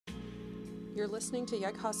You're listening to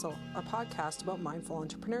Yeg Hustle, a podcast about mindful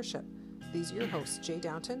entrepreneurship. These are your hosts, Jay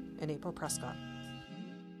Downton and April Prescott.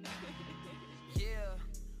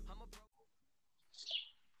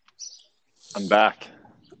 I'm back.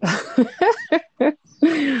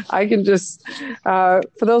 I can just, for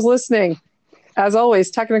those listening, as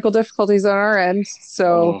always, technical difficulties on our end.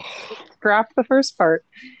 So scrap the first part.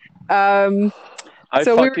 I'm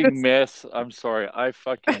sorry. I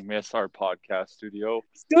fucking miss our podcast studio.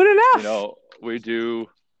 Soon enough. You know, we do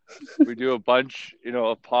a bunch,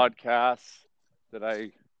 of podcasts that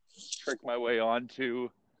I trick my way onto,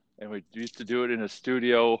 and we used to do it in a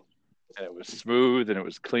studio, and it was smooth, and it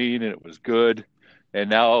was clean, and it was good. And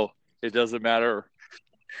now it doesn't matter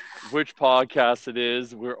which podcast it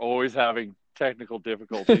is, we're always having technical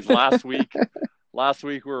difficulties. Last week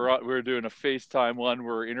we were doing a FaceTime one.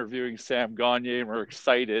 We're interviewing Sam Gagne, and we're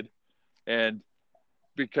excited. And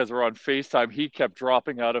because we're on FaceTime, he kept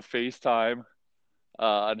dropping out of FaceTime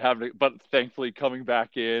but thankfully coming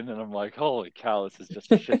back in. And I'm like, holy cow, this is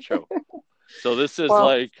just a shit show. So this is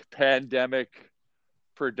like pandemic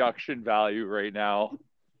production value right now.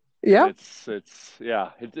 Yeah. It's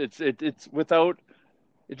without,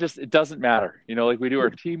 it doesn't matter. Like we do our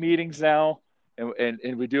team meetings now,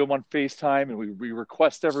 and we do them on FaceTime, and we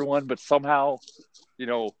request everyone, but somehow,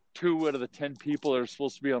 2 out of the 10 people that are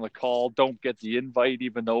supposed to be on the call don't get the invite,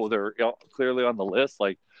 even though they're clearly on the list.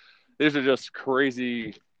 Like, these are just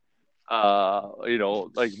crazy,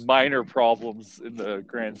 like minor problems in the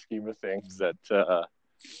grand scheme of things that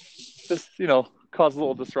just, cause a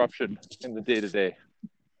little disruption in the day-to-day.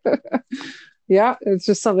 Yeah, it's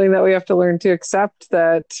just something that we have to learn to accept,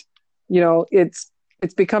 that,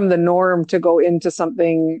 it's become the norm to go into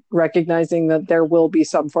something recognizing that there will be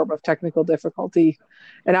some form of technical difficulty.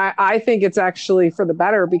 And I think it's actually for the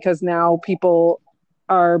better, because now people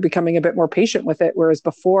are becoming a bit more patient with it. Whereas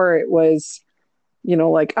before it was,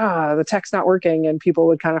 the tech's not working, and people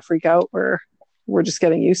would kind of freak out. We're just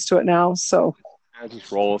getting used to it now. So I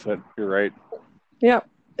just roll with it. You're right. Yeah,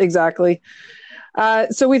 exactly.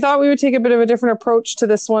 So we thought we would take a bit of a different approach to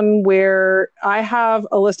this one, where I have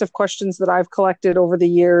a list of questions that I've collected over the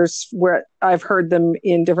years, where I've heard them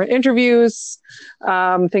in different interviews,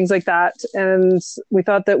 things like that. And we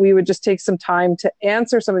thought that we would just take some time to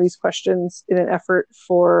answer some of these questions in an effort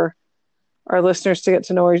for our listeners to get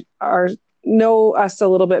to know us a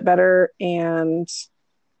little bit better, and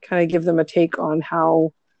kind of give them a take on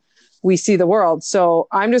how we see the world. So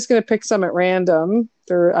I'm just going to pick some at random.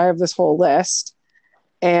 I have this whole list.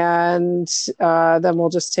 And then we'll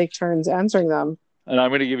just take turns answering them. And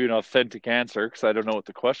I'm going to give you an authentic answer, because I don't know what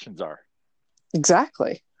the questions are.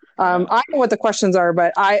 Exactly. I know what the questions are,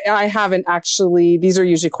 but I haven't actually. These are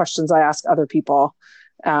usually questions I ask other people.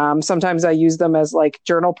 Sometimes I use them as like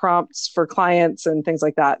journal prompts for clients and things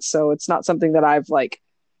like that. So it's not something that I've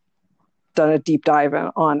done a deep dive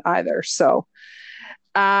on either. So,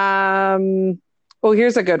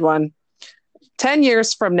 here's a good one. 10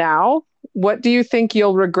 years from now, what do you think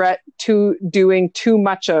you'll regret doing too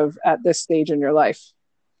much of at this stage in your life?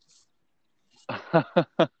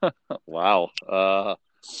 Wow.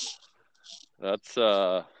 That's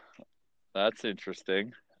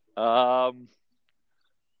interesting.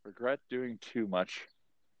 Regret doing too much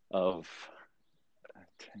of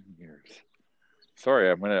 10 years. Sorry,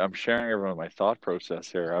 I'm sharing everyone my thought process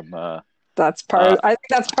here. I think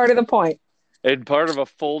that's part of the point. And part of a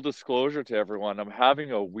full disclosure to everyone, I'm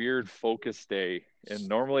having a weird focus day, and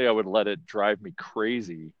normally I would let it drive me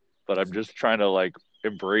crazy, but I'm just trying to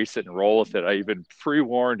embrace it and roll with it. I even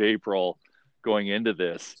pre-warned April going into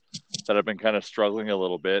this that I've been kind of struggling a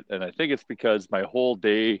little bit. And I think it's because my whole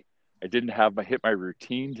day, I didn't hit my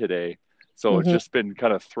routine today. So It's just been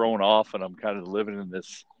kind of thrown off, and I'm kind of living in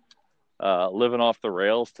this, living off the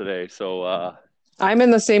rails today. So, I'm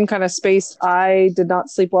in the same kind of space. I did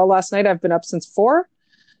not sleep well last night. I've been up since 4,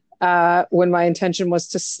 when my intention was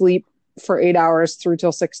to sleep for 8 hours through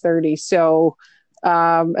till 6:30. So,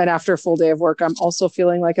 and after a full day of work, I'm also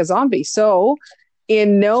feeling like a zombie. So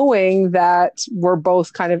in knowing that we're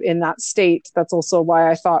both kind of in that state, that's also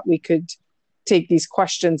why I thought we could take these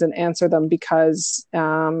questions and answer them, because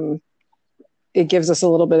it gives us a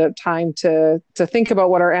little bit of time to think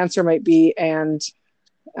about what our answer might be. And,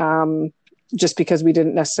 just because we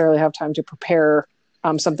didn't necessarily have time to prepare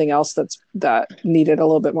something else that needed a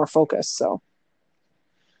little bit more focus. So,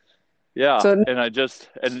 yeah.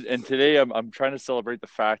 And today I'm trying to celebrate the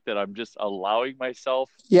fact that I'm just allowing myself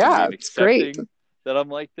and it's great that I'm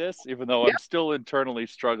like this, even though I'm still internally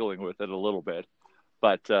struggling with it a little bit.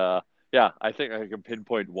 But I think I can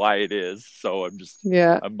pinpoint why it is. So I'm just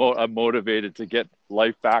I'm motivated to get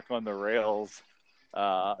life back on the rails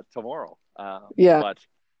tomorrow. Yeah. But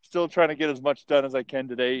still trying to get as much done as I can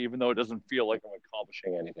today, even though it doesn't feel like I'm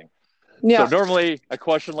accomplishing anything. Yeah. So normally a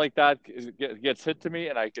question like that gets hit to me,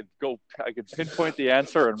 and I could pinpoint the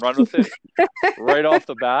answer and run with it right off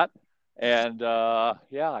the bat. And I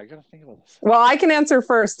gotta think about this. Well, I can answer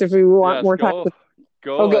first if we want more time.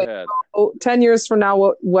 Go ahead. So 10 years from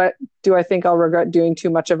now, what do I think I'll regret doing too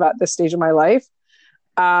much of at this stage of my life?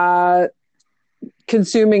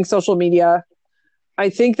 Consuming social media. I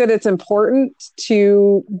think that it's important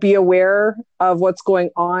to be aware of what's going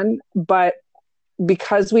on, but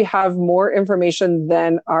because we have more information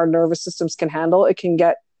than our nervous systems can handle,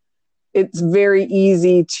 it's very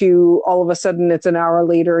easy to all of a sudden it's an hour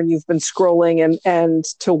later and you've been scrolling and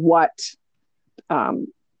to what,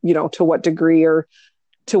 to what degree or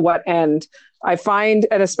to what end. I find,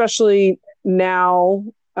 and especially now,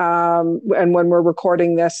 and when we're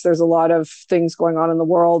recording this, there's a lot of things going on in the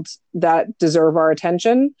world that deserve our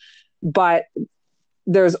attention, but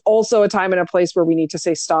there's also a time and a place where we need to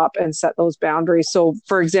say stop and set those boundaries. So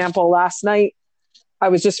for example, last night I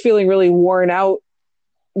was just feeling really worn out,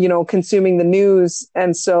 consuming the news.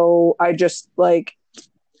 And so I just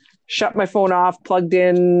shut my phone off, plugged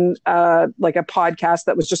in like a podcast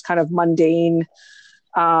that was just kind of mundane,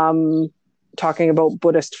 talking about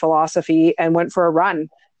Buddhist philosophy, and went for a run.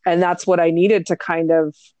 And that's what I needed to kind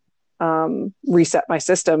of reset my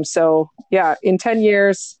system. So yeah, in 10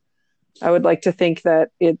 years, I would like to think that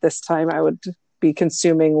at this time I would be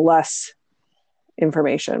consuming less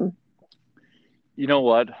information. You know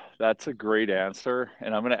what? That's a great answer.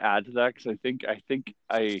 And I'm going to add to that because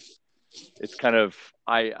it's kind of,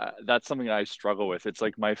 that's something I struggle with. It's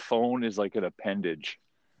like my phone is like an appendage.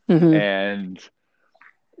 Mm-hmm. And,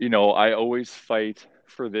 I always fight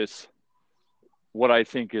for this, what I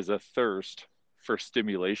think is a thirst for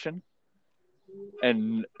stimulation.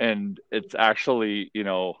 And it's actually,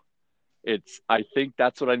 I think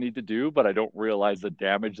that's what I need to do, but I don't realize the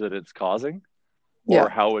damage that it's causing or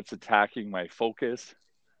how it's attacking my focus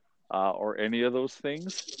or any of those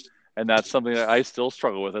things. And that's something that I still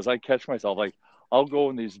struggle with as I catch myself. Like I'll go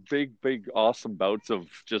in these big, awesome bouts of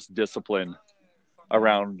just discipline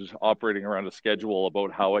around operating around a schedule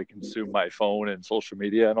about how I consume my phone and social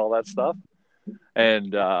media and all that stuff.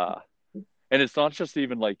 And it's not just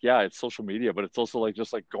even it's social media, but it's also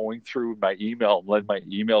just going through my email and let my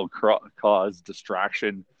email cause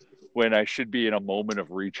distraction when I should be in a moment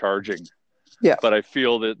of recharging. Yeah. But I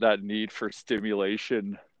feel that need for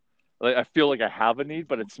stimulation, I feel like I have a need,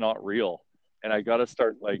 but it's not real. And I got to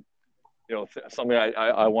start something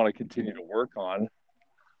I want to continue to work on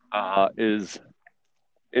is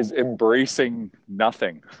embracing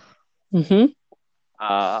nothing. Mm-hmm.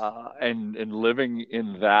 And living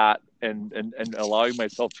in that and allowing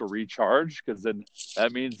myself to recharge, because then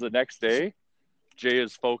that means the next day Jay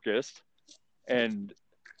is focused and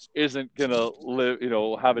isn't gonna live,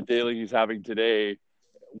 have a day like he's having today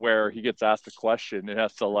where he gets asked a question and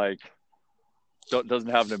has to doesn't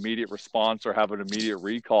have an immediate response or have an immediate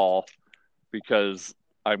recall because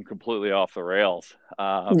I'm completely off the rails.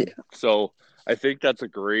 So I think that's a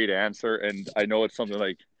great answer, and I know it's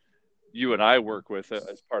something you and I work with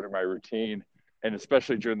as part of my routine, and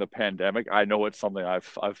especially during the pandemic, I know it's something I've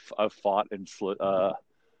fought and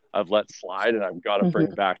I've let slide, and I've got to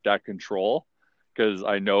bring back that control because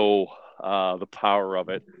I know the power of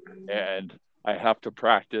it, and I have to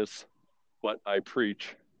practice what I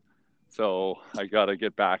preach. So I got to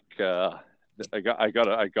get back. I've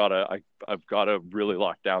got to really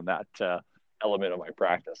lock down that element of my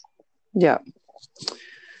practice. Yeah.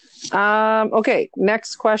 Okay.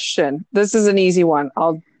 Next question. This is an easy one.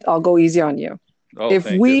 I'll go easy on you. Oh,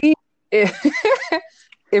 if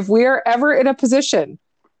we are ever in a position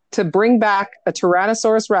to bring back a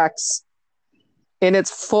Tyrannosaurus Rex in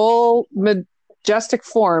its full majestic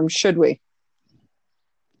form, should we?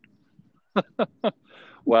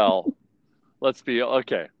 Well, let's be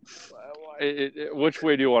okay. Which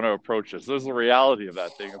way do you want to approach this? There's the reality of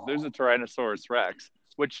that thing. If there's a Tyrannosaurus Rex,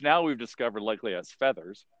 which now we've discovered likely has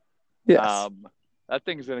feathers, yes, that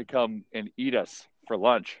thing's going to come and eat us for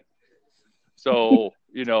lunch. So,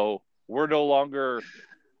 we're no longer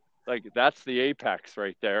that's the apex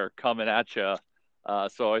right there coming at you.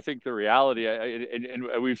 So I think the reality, and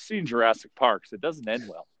we've seen Jurassic Park, so it doesn't end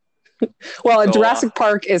well. Well, Jurassic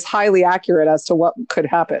Park is highly accurate as to what could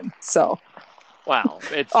happen. So, wow,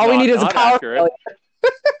 it's all we need is a power accurate.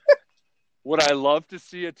 Would I love to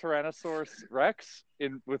see a Tyrannosaurus Rex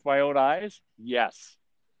with my own eyes? Yes.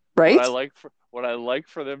 Right. Would I like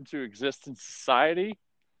for them to exist in society?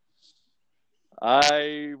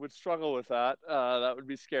 I would struggle with that. That would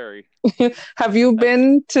be scary. Have you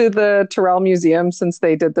been to the Tyrrell Museum since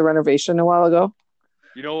they did the renovation a while ago?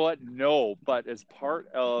 You know what? No, but as part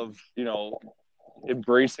of,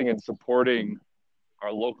 embracing and supporting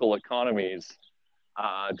our local economies,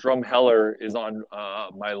 Drumheller is on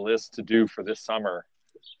my list to do for this summer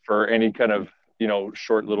for any kind of,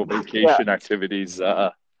 short little vacation activities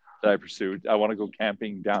that I pursued. I want to go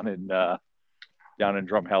camping down in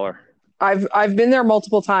Drumheller. I've been there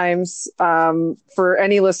multiple times. For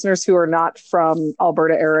any listeners who are not from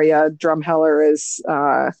Alberta area, Drumheller is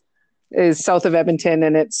south of Edmonton,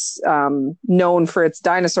 and it's known for its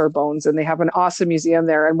dinosaur bones. And they have an awesome museum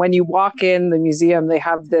there. And when you walk in the museum, they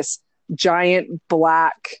have this giant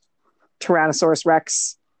black Tyrannosaurus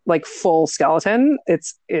Rex, like full skeleton.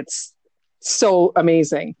 It's so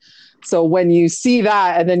amazing. So when you see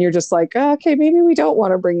that, and then you're just like, okay, maybe we don't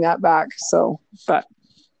want to bring that back. So, but.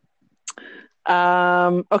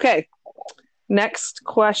 Okay. Next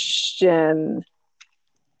question.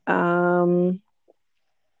 Let's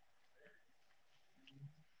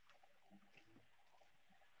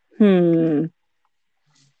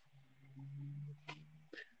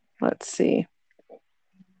see.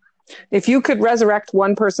 If you could resurrect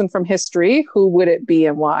one person from history, who would it be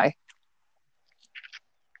and why?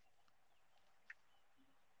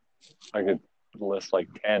 I could list like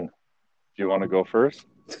 10. Do you want to go first?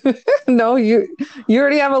 No, you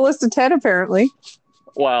already have a list of 10 apparently.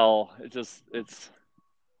 Well, it's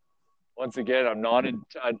once again, I'm not in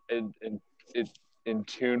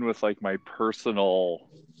tune with like my personal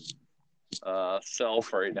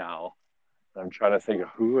self right now. I'm trying to think of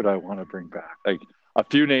who would I want to bring back. Like a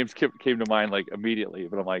few names came to mind like immediately,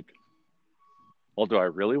 but I'm like, well, do I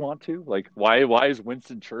really want to? Like, why is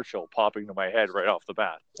Winston Churchill popping to my head right off the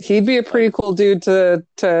bat? He'd be a pretty cool dude to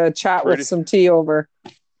chat with some tea over.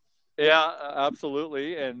 Yeah,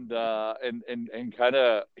 absolutely, and kind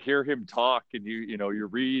of hear him talk, and you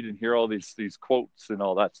read and hear all these quotes and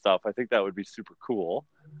all that stuff. I think that would be super cool.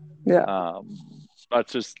 Yeah.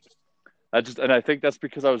 That's just, and I think that's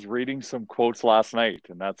because I was reading some quotes last night,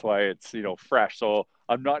 and that's why it's fresh. So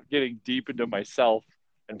I'm not getting deep into myself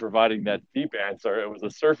and providing that deep answer. It was a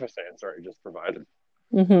surface answer I just provided.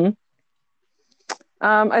 Mm-hmm.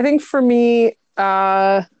 I think for me,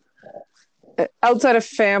 outside of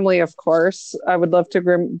family, of course, I would love to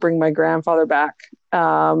bring my grandfather back.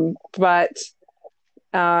 But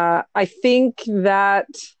I think that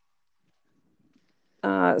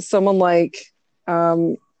someone like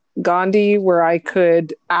Gandhi, where I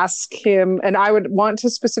could ask him, and I would want to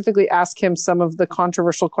specifically ask him some of the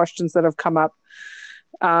controversial questions that have come up,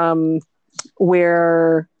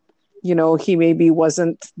 where, he maybe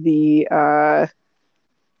wasn't the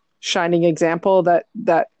shining example that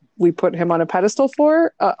we put him on a pedestal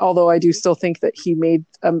for, although I do still think that he made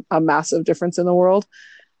a massive difference in the world.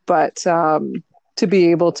 But to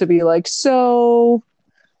be able to be like, so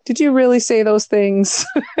did you really say those things?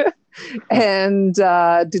 And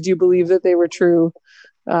did you believe that they were true?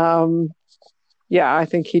 Yeah, I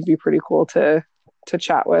think he'd be pretty cool to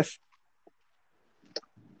chat with.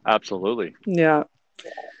 Absolutely. Yeah.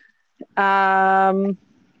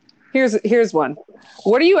 Here's one.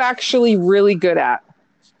 What are you actually really good at?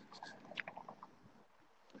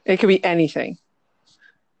 It could be anything.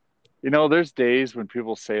 There's days when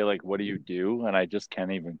people say like, what do you do? And I just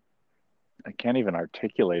can't even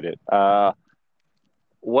articulate it.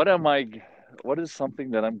 What is something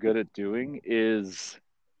that I'm good at doing is,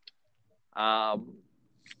 I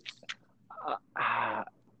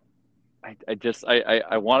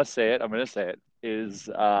want to say it. I'm going to say it is,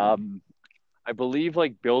 I believe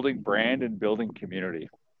like building brand and building community,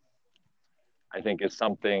 I think is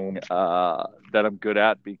something that I'm good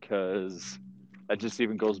at, because that just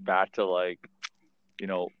even goes back to like,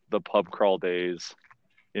 the pub crawl days.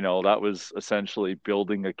 That was essentially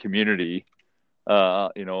building a community,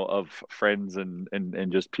 of friends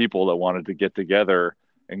and just people that wanted to get together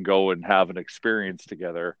and go and have an experience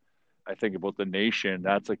together. I think about the Nation,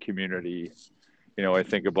 that's a community. I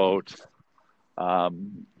think about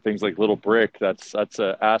things like Little Brick, that's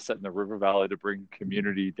an asset in the River Valley to bring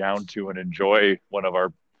community down to and enjoy one of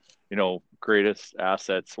our greatest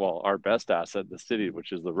assets, well, our best asset in the city,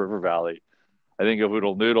 which is the River Valley. I think of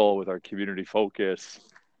Oodle Noodle with our community focus.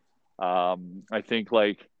 I think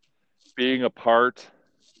like being a part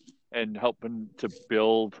and helping to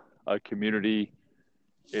build a community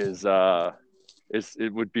is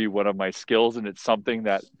it would be one of my skills, and it's something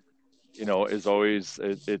that is always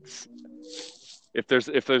it's if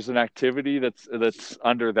there's an activity that's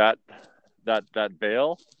under that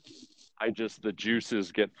veil, the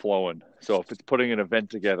juices get flowing. So if it's putting an event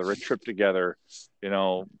together, a trip together,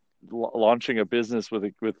 launching a business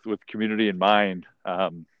with community in mind,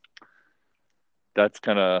 that's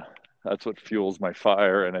what fuels my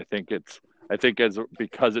fire. And I think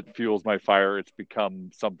because it fuels my fire, it's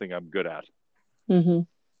become something I'm good at. Mm-hmm.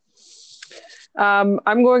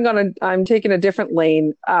 I'm taking a different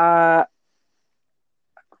lane.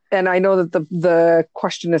 And I know that the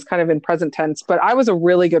question is kind of in present tense, but I was a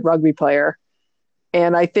really good rugby player.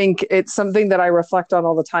 And I think it's something that I reflect on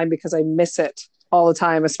all the time because I miss it all the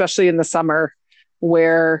time, especially in the summer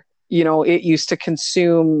where, it used to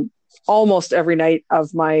consume almost every night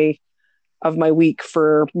of my week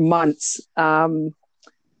for months. And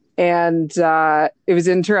it was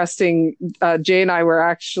interesting. Jay and I were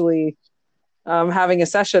actually having a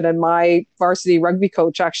session, and my varsity rugby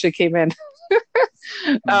coach actually came in.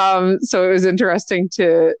 So it was interesting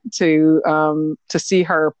to see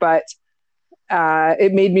her, but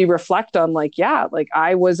it made me reflect on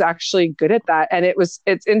I was actually good at that. And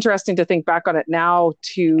it's interesting to think back on it now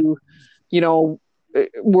to,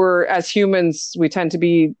 we're, as humans, we tend to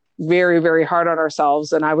be very, very hard on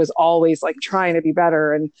ourselves. And I was always trying to be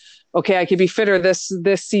better, and okay, I could be fitter this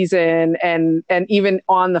season. And even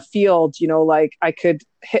on the field, I could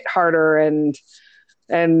hit harder and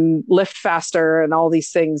lift faster and all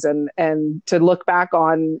these things. And to look back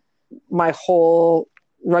on my whole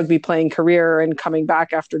rugby playing career and coming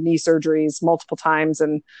back after knee surgeries multiple times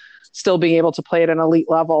and still being able to play at an elite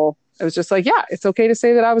level, it was just yeah, it's okay to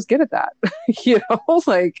say that I was good at that,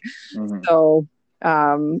 Mm-hmm. So,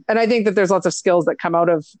 and I think that there's lots of skills that come out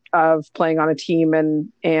of playing on a team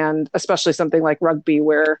and especially something like rugby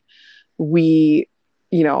where we,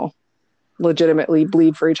 legitimately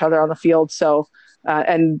bleed for each other on the field. So,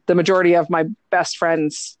 and the majority of my best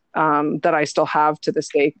friends that I still have to this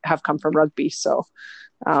day have come from rugby. So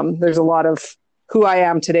there's a lot of who I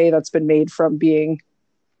am today that's been made from being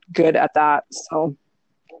good at that. So,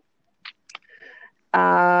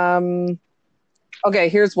 okay,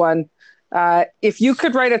 here's one. If you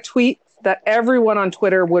could write a tweet that everyone on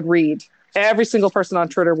Twitter would read, every single person on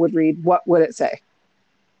Twitter would read, what would it say?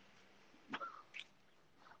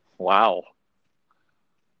 Wow.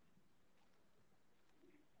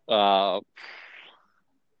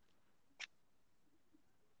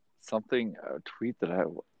 Something, a tweet that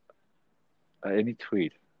any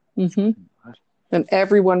tweet. Mm-hmm. And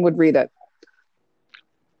everyone would read it.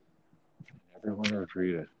 Everyone would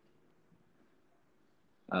read it.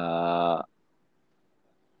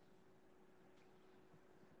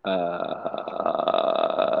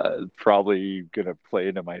 Probably gonna play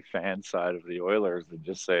into my fan side of the Oilers and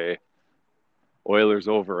just say Oilers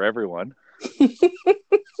over everyone.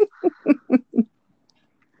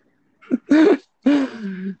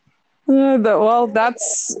 Well,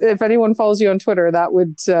 that's, if anyone follows you on Twitter, that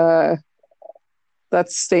would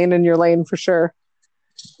that's staying in your lane for sure.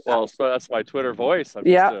 Well, so that's my Twitter voice. I'm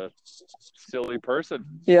just a silly person.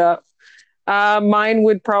 Yeah. Mine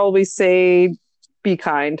would probably say be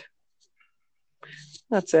kind.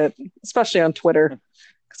 That's it, especially on Twitter,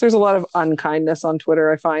 because there's a lot of unkindness on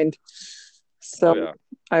Twitter, I find. So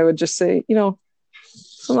I would just say,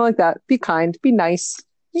 something like that. Be kind, be nice.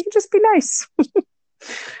 You can just be nice.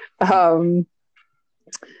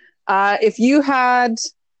 If you had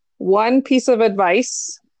one piece of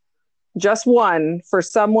advice, just one, for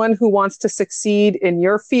someone who wants to succeed in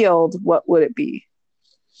your field, what would it be?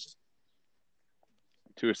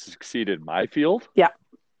 To succeed in my field? Yeah.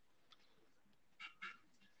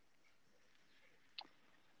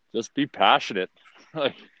 Just be passionate.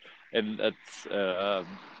 And that's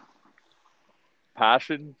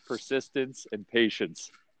passion, persistence, and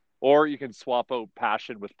patience. Or you can swap out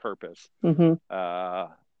passion with purpose. Mm-hmm.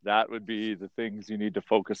 That would be the things you need to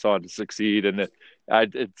focus on to succeed. And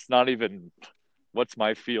it's not even what's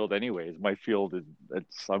my field anyways. My field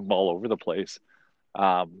I'm all over the place.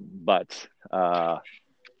 But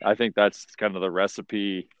I think that's kind of the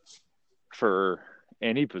recipe for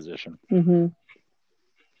any position. Mm-hmm.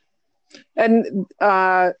 And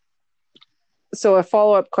so a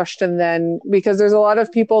follow-up question then, because there's a lot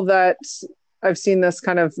of people that I've seen this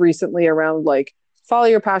kind of recently around follow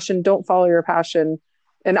your passion, don't follow your passion.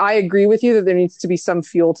 And I agree with you that there needs to be some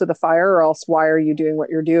fuel to the fire, or else why are you doing what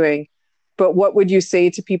you're doing? But what would you say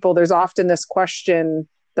to people? There's often this question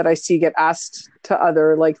that I see get asked to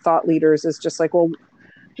other thought leaders is just well,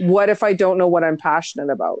 what if I don't know what I'm passionate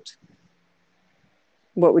about?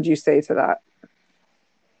 What would you say to that?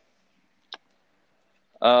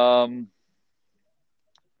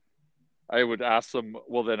 I would ask them,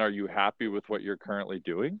 well, then are you happy with what you're currently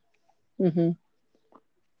doing? Mm-hmm.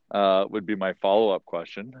 would be my follow-up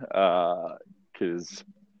question. Because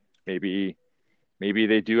maybe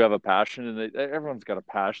they do have a passion, and everyone's got a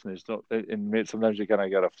passion. There's no, and sometimes you kind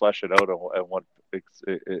of got to flesh it out on what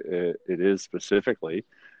it is specifically,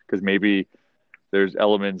 because maybe there's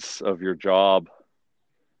elements of your job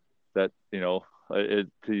that, to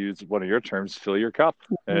use one of your terms, fill your cup,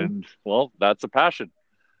 and well, that's a passion.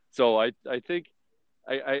 So I think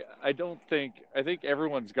I don't think I think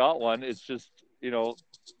everyone's got one. It's just,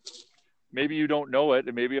 maybe you don't know it,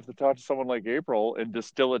 and maybe you have to talk to someone like April and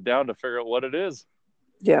distill it down to figure out what it is.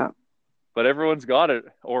 Yeah. But everyone's got it.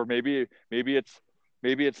 Or maybe it's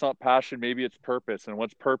not passion, maybe it's purpose. And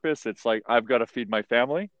what's purpose? It's like, I've got to feed my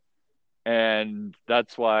family, and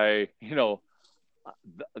that's why,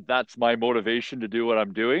 that's my motivation to do what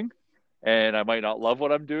I'm doing. And I might not love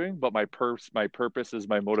what I'm doing, but my purpose is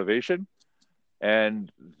my motivation,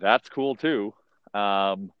 and that's cool too.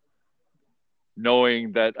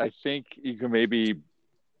 Knowing that I think you can maybe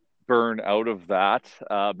burn out of that.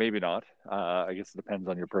 Maybe not. I guess it depends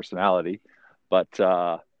on your personality, but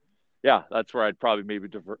yeah, that's where I'd probably maybe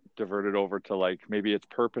divert it over to, like, maybe it's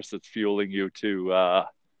purpose that's fueling you to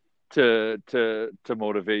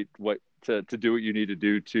motivate to do what you need to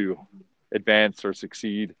do to advance or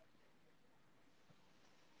succeed.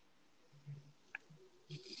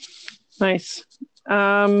 Nice.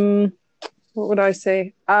 What would I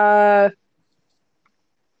say? I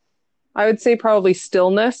would say probably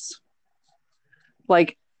stillness.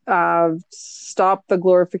 Like, stop the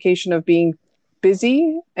glorification of being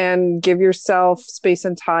busy and give yourself space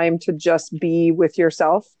and time to just be with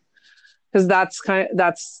yourself. Because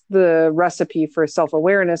that's the recipe for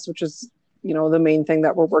self-awareness, which is, the main thing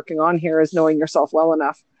that we're working on here, is knowing yourself well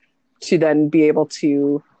enough to then be able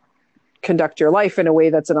to conduct your life in a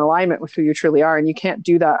way that's in alignment with who you truly are. And you can't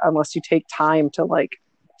do that unless you take time to, like,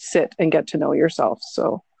 sit and get to know yourself.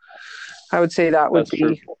 So I would say that would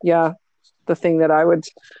be the thing that I would,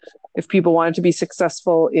 if people wanted to be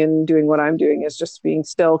successful in doing what I'm doing, is just being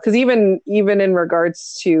still. Because even in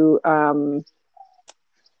regards to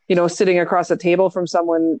sitting across a table from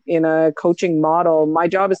someone in a coaching model, my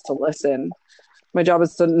job is to listen. My job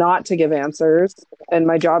is not to give answers, and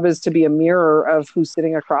my job is to be a mirror of who's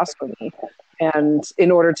sitting across from me. And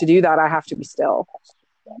in order to do that, I have to be still,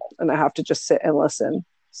 and I have to just sit and listen.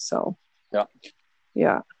 So yeah.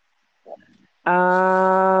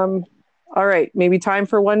 All right, maybe time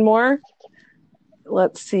for one more.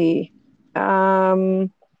 Let's see.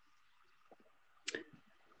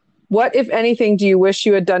 What, if anything, do you wish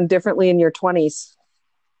you had done differently in your 20s?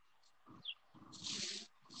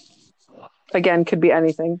 Again, could be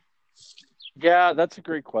anything. Yeah, that's a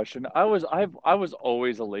great question. I was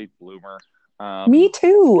always a late bloomer. Me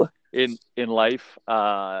too. In life,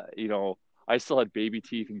 I still had baby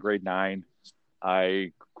teeth in grade 9.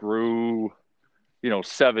 I grew,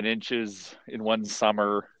 7 inches in one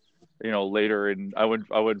summer. Later, and I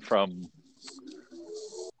went from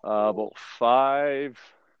about 5'7"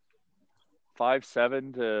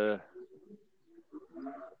 to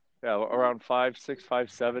around 5'6",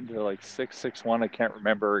 5'7" to like 6'1". I can't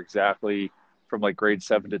remember exactly, from like grade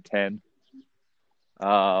 7 to 10.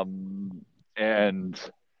 And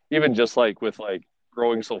even just like with like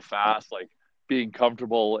growing so fast, like being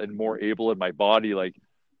comfortable and more able in my body, like,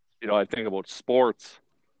 I think about sports.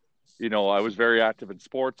 I was very active in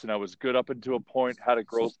sports, and I was good up until a point, had a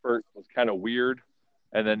growth spurt, was kind of weird.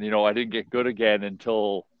 And then, I didn't get good again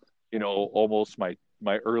until, almost my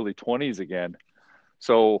early 20s again.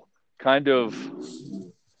 So kind of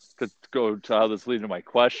to go to how this leads to my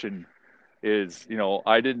question is,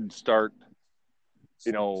 I didn't start,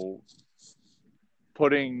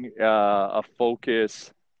 putting a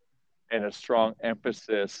focus and a strong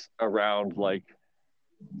emphasis around, like,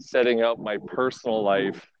 setting up my personal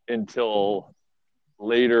life until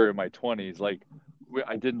later in my 20s. Like,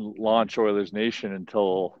 I didn't launch Oilers Nation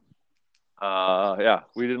until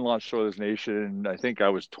we didn't launch Oilers Nation. I think I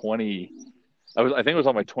was 20. I think it was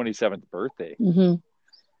on my 27th birthday. Mm-hmm.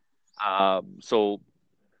 So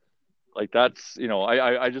like, that's,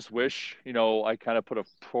 I just wish, I kind of put a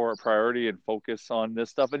priority and focus on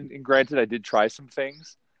this stuff. And granted, I did try some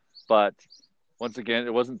things, but once again,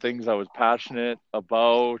 it wasn't things I was passionate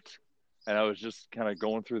about, and I was just kind of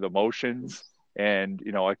going through the motions. And,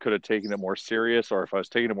 I could have taken it more serious, or if I was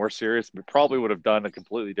taking it more serious, we probably would have done a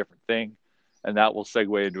completely different thing. And that will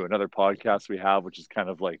segue into another podcast we have, which is kind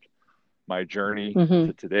of like my journey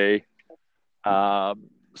to today.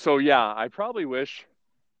 So yeah, I probably wish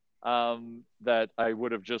that I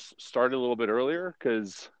would have just started a little bit earlier,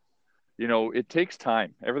 because, it takes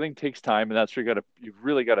time. Everything takes time, and that's where you've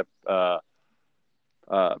really got to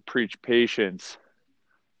preach patience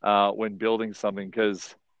when building something,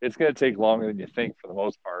 because it's going to take longer than you think for the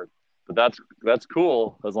most part. But that's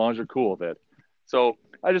cool as long as you're cool with it. So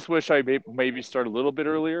I just wish I maybe start a little bit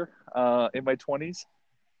earlier in my 20s.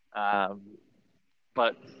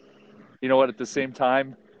 But you know what? At the same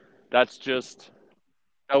time, that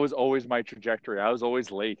was always my trajectory. I was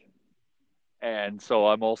always late. And so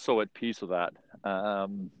I'm also at peace with that.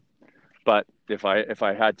 But if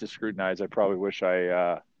I had to scrutinize, I probably wish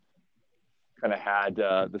I kind of had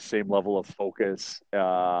the same level of focus.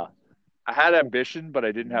 I had ambition, but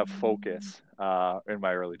I didn't have focus in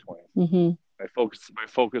my early 20s. Mm-hmm. My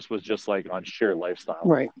focus was just like on sheer lifestyle.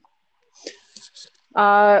 Right.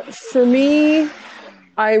 For me,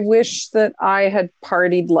 I wish that I had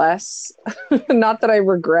partied less. Not that I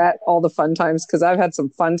regret all the fun times, because I've had some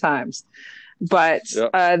fun times. But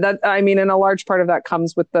and a large part of that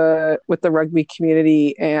comes with the rugby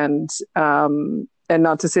community, and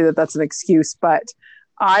not to say that that's an excuse, but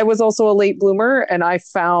I was also a late bloomer, and I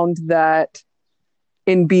found that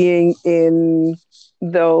in being in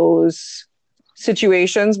those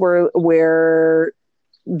situations where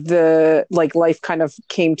the life kind of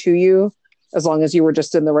came to you, as long as you were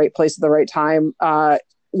just in the right place at the right time,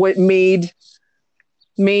 what made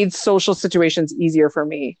social situations easier for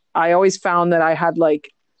me. I always found that I had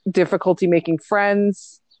difficulty making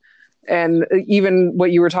friends, and even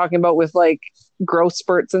what you were talking about with growth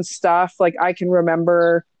spurts and stuff. I can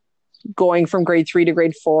remember going from grade 3 to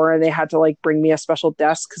grade 4, and they had to bring me a special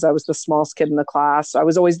desk because I was the smallest kid in the class. I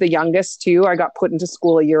was always the youngest too. I got put into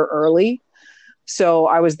school a year early. So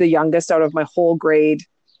I was the youngest out of my whole grade.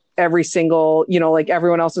 Every single,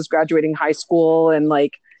 everyone else was graduating high school and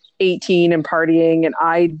 18 and partying, and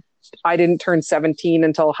I didn't turn 17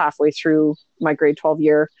 until halfway through my grade 12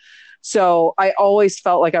 year. So I always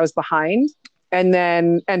felt like I was behind. And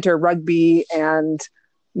then enter rugby, and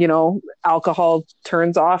alcohol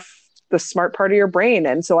turns off the smart part of your brain,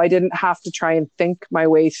 and so I didn't have to try and think my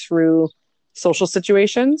way through social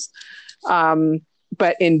situations.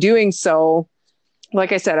 But in doing so,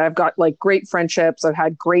 like I said, I've got great friendships. I've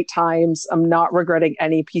had great times. I'm not regretting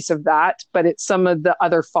any piece of that, but it's some of the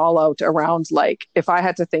other fallout around, if I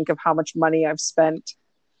had to think of how much money I've spent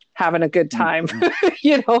having a good time,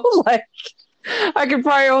 I could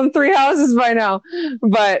probably own 3 houses by now,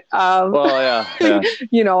 but, well,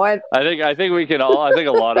 yeah. I think we can all, I think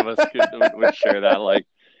a lot of us would share that.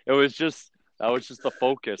 That was just the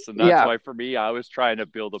focus. And that's why for me, I was trying to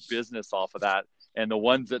build a business off of that. And the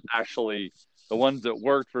ones that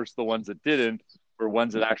worked versus the ones that didn't were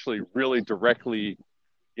ones that actually really directly,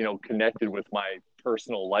 connected with my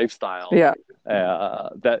personal lifestyle. Yeah.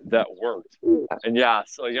 That worked. And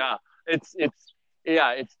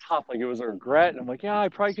it's tough. It was a regret. And I'm I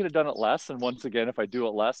probably could have done it less. And once again, if I do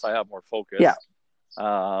it less, I have more focus. Yeah.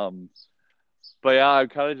 But I'm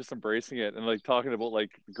kind of just embracing it, and talking about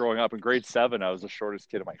growing up in grade 7, I was the shortest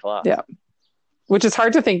kid in my class. Yeah. Which is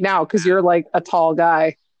hard to think now, because you're a tall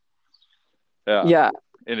guy. Yeah. Yeah.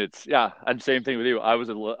 And and same thing with you. I was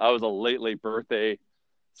a late birthday.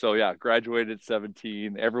 So graduated at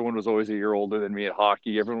 17. Everyone was always a year older than me at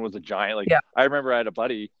hockey. Everyone was a giant. I remember I had a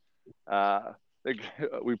buddy,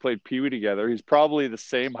 we played Pee Wee together. He's probably the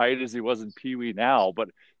same height as he was in Pee Wee now, but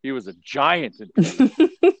he was a giant in Pee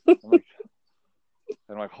Wee.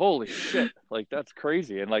 I'm like, holy shit. That's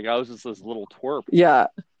crazy. And I was just this little twerp. Yeah.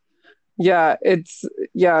 Yeah, I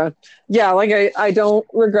don't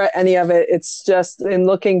regret any of it. It's just, in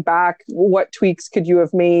looking back, what tweaks could you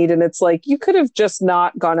have made? And it's you could have just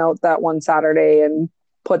not gone out that one Saturday and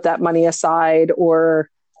put that money aside,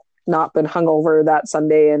 or not been hungover that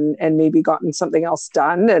Sunday and maybe gotten something else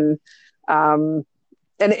done. And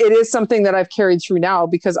it is something that I've carried through now,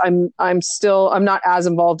 because I'm not as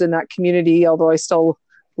involved in that community, although I still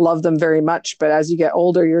love them very much. But as you get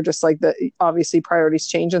older, you're just obviously priorities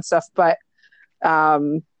change and stuff. But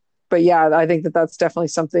yeah, I think that's definitely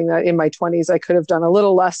something that in my 20s I could have done a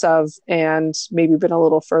little less of, and maybe been a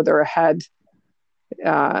little further ahead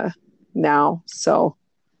now. So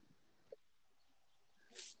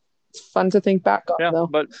it's fun to think back on, though.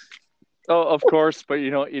 But of course, but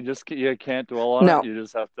you can't dwell on it. You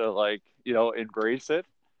just have to embrace it,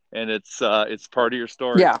 and it's part of your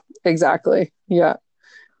story. Yeah, exactly. Yeah.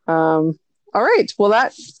 All right. Well,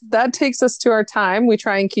 that takes us to our time. We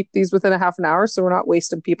try and keep these within a half an hour, so we're not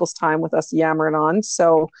wasting people's time with us yammering on.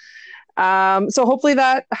 So hopefully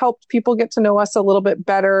that helped people get to know us a little bit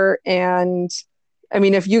better. And I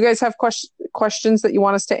mean, if you guys have questions that you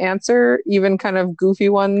want us to answer, even kind of goofy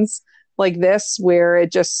ones like this, where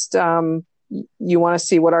it just, you want to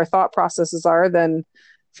see what our thought processes are, then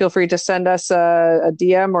feel free to send us a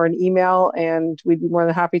DM or an email, and we'd be more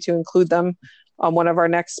than happy to include them on one of our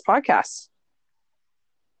next podcasts.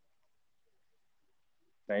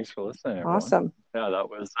 Thanks for listening, everyone. Awesome. Yeah, that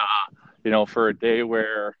was, for a day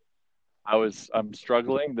where I'm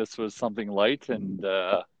struggling, this was something light and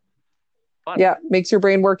fun. Yeah, makes your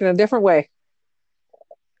brain work in a different way.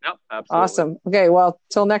 Yep, absolutely. Awesome. Okay, well,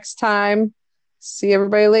 till next time, see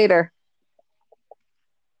everybody later.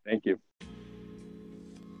 Thank you.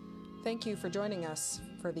 Thank you for joining us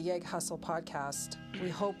for the Yeg Hustle podcast. We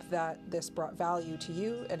hope that this brought value to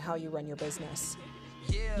you and how you run your business.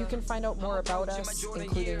 You can find out more about us,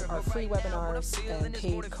 including our free webinars and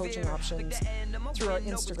paid coaching options, through our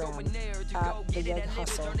Instagram at the Yeg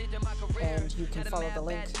Hustle, and you can follow the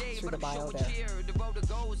link through the bio there. The road to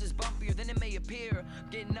goals is bumpier than it may appear.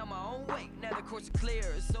 Getting on my own way, now the course is clear.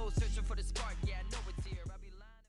 So searching for the spark, yeah, I know